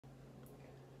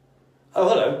Oh,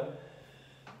 hello.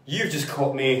 You've just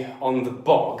caught me on the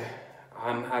bog.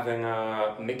 I'm having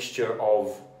a mixture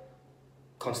of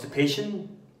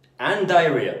constipation and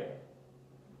diarrhea.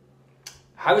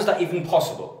 How is that even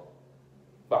possible?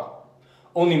 Well,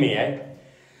 only me, eh?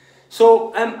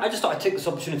 So, I just thought I'd take this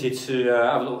opportunity to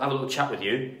have a little chat with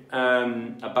you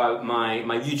about my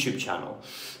YouTube channel,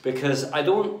 because I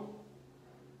don't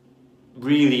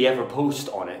really ever post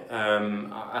on it.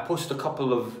 I posted a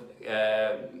couple of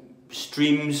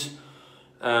streams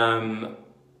of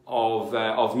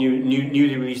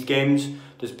newly released games.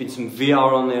 There's been some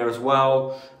VR on there as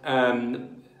well,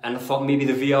 and I thought maybe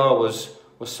the VR was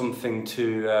something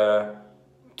to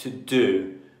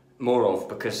do more of,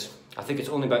 because I think it's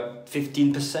only about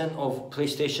 15% of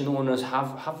PlayStation owners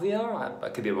have VR. I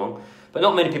could be wrong, but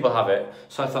not many people have it.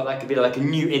 So I thought that could be like a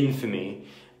new in for me.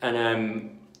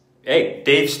 And hey,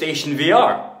 Dave Station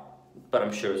VR, but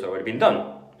I'm sure it's already been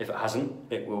done. If it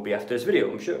hasn't, it will be after this video,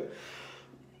 I'm sure.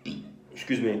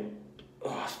 Excuse me.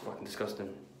 Oh, it's fucking disgusting.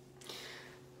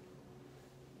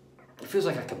 It feels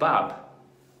like a kebab,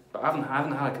 but I haven't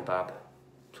had a kebab.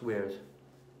 It's weird.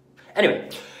 Anyway,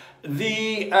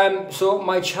 so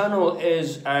my channel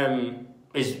is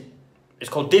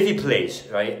called Davey Plays,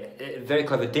 right? Very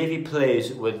clever. Davey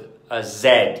Plays with a Z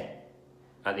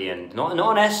at the end, not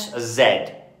an S, a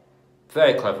Z.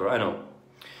 Very clever, I know.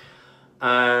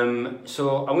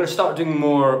 So I'm going to start doing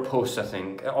more posts, I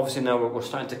think. Obviously now we're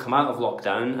starting to come out of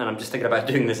lockdown, and I'm just thinking about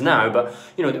doing this now, but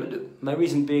you know, my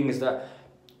reason being is that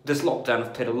this lockdown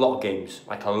I've played a lot of games,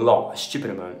 like a stupid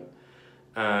amount.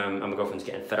 And my girlfriend's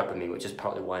getting fed up with me, which is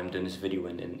partly why I'm doing this video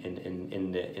in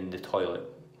the toilet.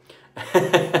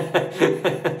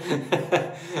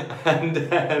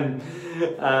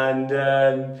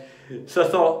 So I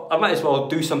thought I might as well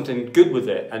do something good with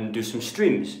it and do some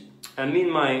streams. And me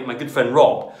and my good friend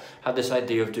Rob had this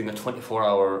idea of doing a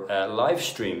 24-hour live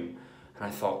stream, and I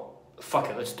thought, fuck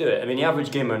it, let's do it. I mean, the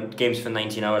average gamer games for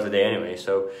 19 hours a day anyway,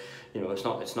 so you know, it's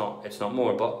not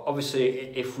more. But obviously,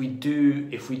 if we do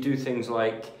things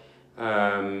like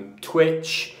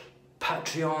Twitch,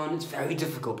 Patreon, it's very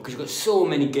difficult because you've got so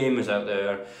many gamers out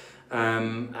there,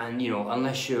 and you know,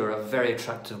 unless you're a very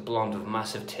attractive blonde with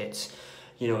massive tits,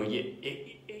 you know,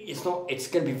 it's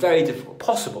going to be very difficult,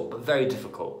 possible, but very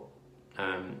difficult,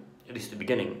 at least at the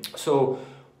beginning. So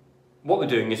what we're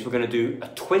doing is we're going to do a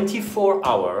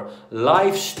 24-hour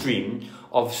live stream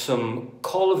of some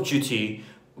Call of Duty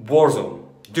Warzone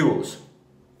duels,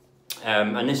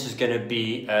 and this is going to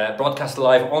be broadcast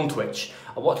live on Twitch.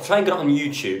 I want to try and get it on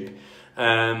YouTube,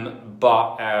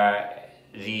 but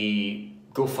the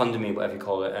GoFundMe, whatever you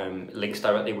call it, links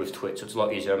directly with Twitch, so it's a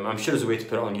lot easier. I'm sure there's a way to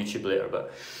put it on YouTube later,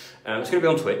 but it's going to be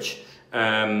on Twitch,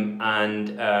 and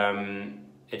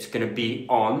it's going to be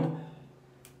on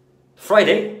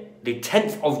Friday, the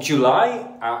 10th of July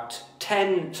at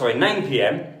 9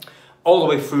 PM, all the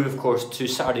way through, of course, to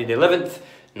Saturday the 11th,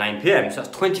 9 PM. So that's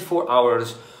 24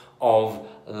 hours of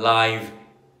live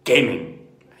gaming,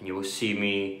 and you will see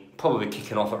me probably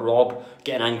kicking off at Rob,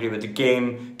 getting angry with the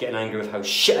game, getting angry with how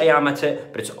shit I am at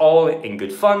it, but it's all in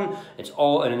good fun, it's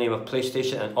all in the name of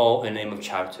PlayStation, and all in the name of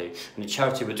charity. And the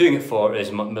charity we're doing it for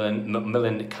is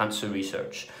Macmillan Cancer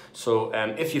Research. So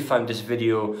if you found this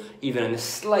video even in the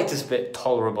slightest bit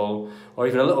tolerable, or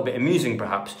even a little bit amusing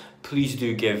perhaps, please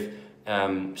do give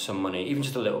some money, even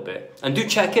just a little bit. And do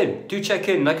check in,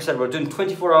 like I said, we're doing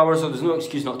 24 hours, so there's no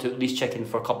excuse not to at least check in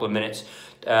for a couple of minutes.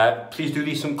 Please do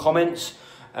leave some comments.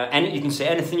 You can say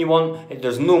anything you want.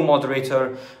 There's no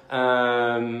moderator. You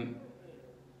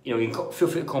know, you can feel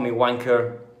free to call me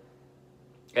wanker.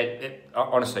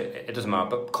 Honestly, it doesn't matter.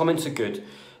 But comments are good.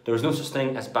 There is no such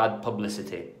thing as bad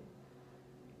publicity.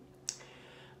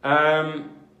 Yeah.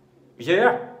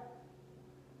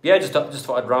 Just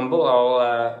thought I'd ramble.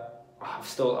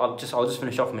 I'll just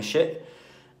finish off my shit,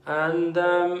 and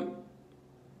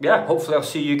yeah, hopefully I'll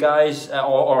see you guys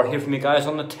or hear from you guys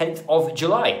on the 10th of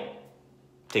July.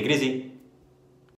 Take it easy.